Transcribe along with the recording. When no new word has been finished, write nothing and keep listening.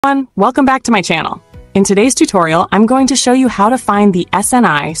Everyone, welcome back to my channel. In today's tutorial, I'm going to show you how to find the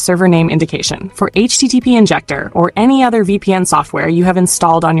SNI server name indication for HTTP Injector or any other VPN software you have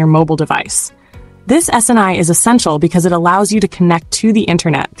installed on your mobile device. This SNI is essential because it allows you to connect to the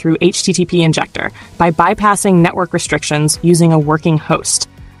internet through HTTP Injector by bypassing network restrictions using a working host.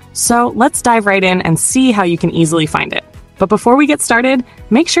 So let's dive right in and see how you can easily find it. But before we get started,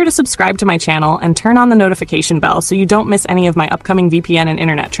 make sure to subscribe to my channel and turn on the notification bell so you don't miss any of my upcoming VPN and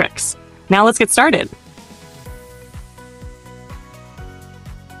internet tricks. Now let's get started.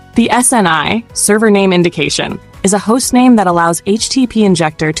 The SNI, server name indication, is a host name that allows HTTP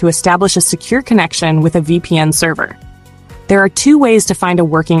Injector to establish a secure connection with a VPN server. There are two ways to find a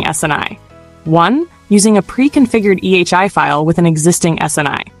working SNI. One, using a pre-configured EHI file with an existing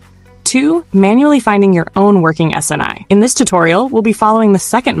SNI. Two, manually finding your own working SNI. In this tutorial, we'll be following the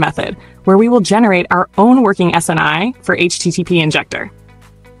second method, where we will generate our own working SNI for HTTP Injector.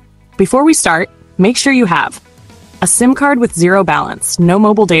 Before we start, make sure you have a SIM card with zero balance, no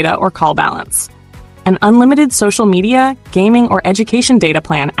mobile data or call balance, an unlimited social media, gaming, or education data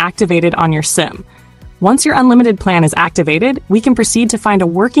plan activated on your SIM. Once your unlimited plan is activated, we can proceed to find a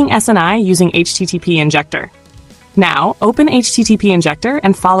working SNI using HTTP Injector. Now, open HTTP Injector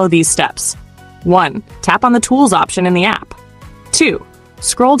and follow these steps. 1. Tap on the Tools option in the app. 2.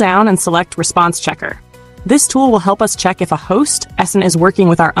 Scroll down and select Response Checker. This tool will help us check if a host SN is working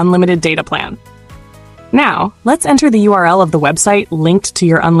with our unlimited data plan. Now, let's enter the URL of the website linked to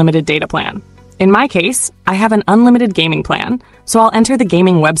your unlimited data plan. In my case, I have an unlimited gaming plan, so I'll enter the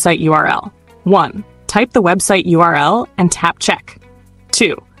gaming website URL. 1. Type the website URL and tap Check.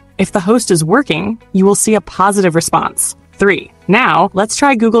 2. If the host is working, you will see a positive response. 3. Now, let's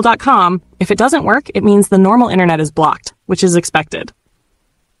try google.com. If it doesn't work, it means the normal internet is blocked, which is expected.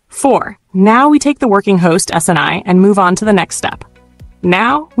 4. Now we take the working host SNI and move on to the next step.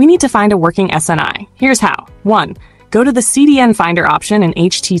 Now, we need to find a working SNI. Here's how. 1. Go to the CDN Finder option in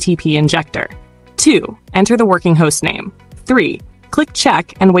HTTP Injector. 2. Enter the working host name. 3. Click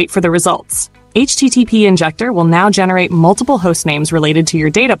Check and wait for the results. HTTP Injector will now generate multiple host names related to your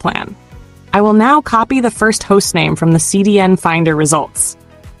data plan. I will now copy the first host name from the CDN Finder results.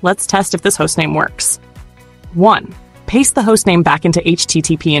 Let's test if this host name works. 1. Paste the host name back into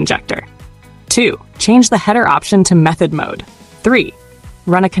HTTP Injector. 2. Change the header option to method mode. 3.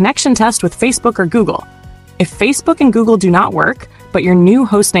 Run a connection test with Facebook or Google. If Facebook and Google do not work, but your new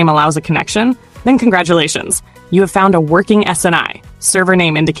host name allows a connection, then congratulations, you have found a working SNI, server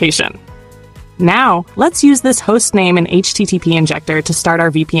name indication. Now, let's use this host name in HTTP Injector to start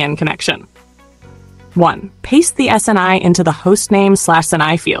our VPN connection. 1. Paste the SNI into the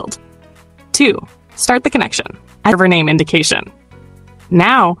hostname/SNI field. 2. Start the connection. Server name indication.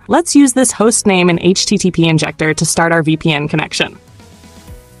 Now, let's use this host name in HTTP Injector to start our VPN connection.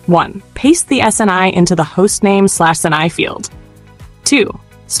 1. Paste the SNI into the hostname/SNI field. 2.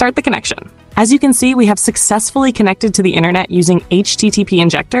 Start the connection. As you can see, we have successfully connected to the internet using HTTP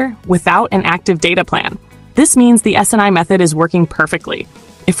Injector without an active data plan. This means the SNI method is working perfectly.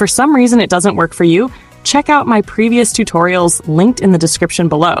 If for some reason it doesn't work for you, check out my previous tutorials linked in the description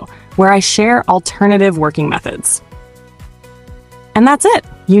below, where I share alternative working methods. And that's it!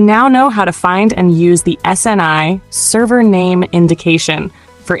 You now know how to find and use the SNI server name indication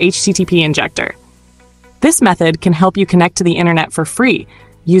for HTTP Injector. This method can help you connect to the internet for free,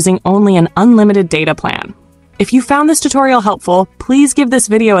 using only an unlimited data plan. If you found this tutorial helpful, please give this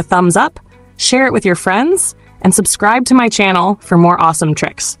video a thumbs up, share it with your friends, and subscribe to my channel for more awesome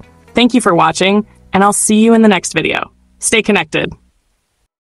tricks. Thank you for watching, and I'll see you in the next video. Stay connected.